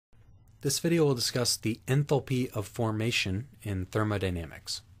This video will discuss the enthalpy of formation in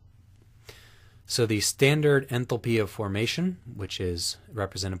thermodynamics. So the standard enthalpy of formation, which is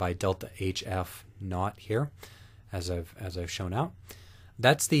represented by delta HF naught here, as I've shown out,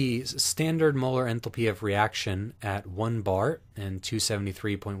 that's the standard molar enthalpy of reaction at 1 bar and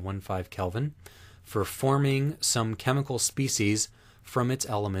 273.15 Kelvin for forming some chemical species from its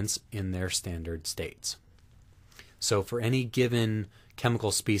elements in their standard states. So for any given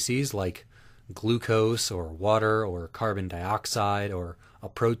chemical species like glucose or water or carbon dioxide or a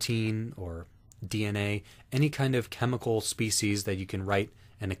protein or DNA, any kind of chemical species that you can write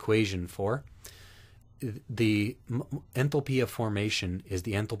an equation for, the enthalpy of formation is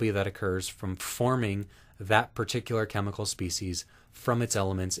the enthalpy that occurs from forming that particular chemical species from its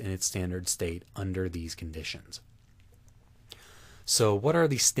elements in its standard state under these conditions. So what are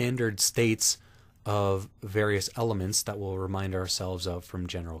the standard states of various elements that we'll remind ourselves of from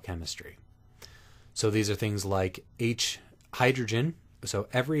general chemistry? So these are things like hydrogen. So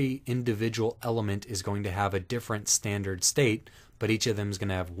every individual element is going to have a different standard state, but each of them is going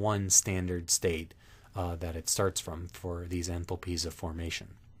to have one standard state that it starts from for these enthalpies of formation.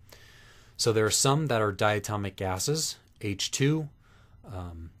 So there are some that are diatomic gases, H2,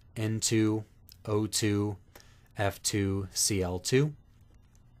 N2, O2, F2, Cl2.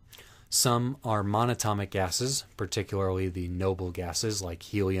 Some are monatomic gases, particularly the noble gases like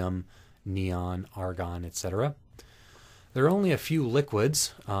helium, neon, argon, etc. There are only a few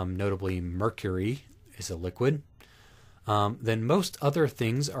liquids, notably mercury is a liquid. Then most other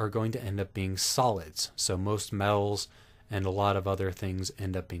things are going to end up being solids. So most metals and a lot of other things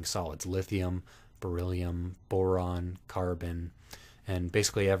end up being solids. Lithium, beryllium, boron, carbon, and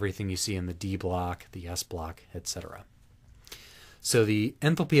basically everything you see in the D block, the S block, etc. So the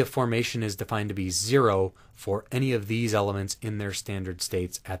enthalpy of formation is defined to be 0 for any of these elements in their standard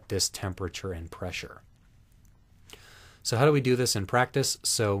states at this temperature and pressure. So how do we do this in practice?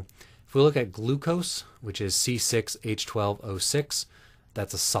 So if we look at glucose, which is C6H12O6,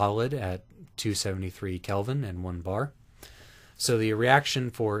 that's a solid at 273 Kelvin and 1 bar. So the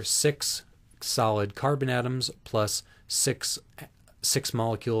reaction for 6 solid carbon atoms plus 6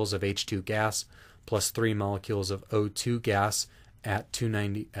 molecules of H2 gas plus 3 molecules of O2 gas at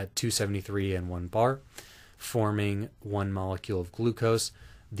 273 and 1 bar, forming 1 molecule of glucose.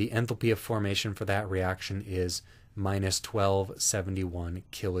 The enthalpy of formation for that reaction is minus 1271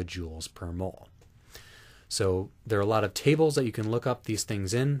 kilojoules per mole. So there are a lot of tables that you can look up these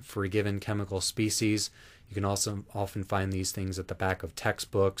things in for a given chemical species. You can also often find these things at the back of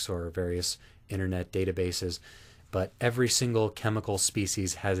textbooks or various internet databases. But every single chemical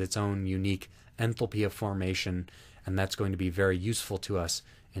species has its own unique enthalpy of formation, and that's going to be very useful to us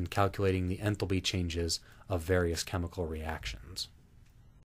in calculating the enthalpy changes of various chemical reactions.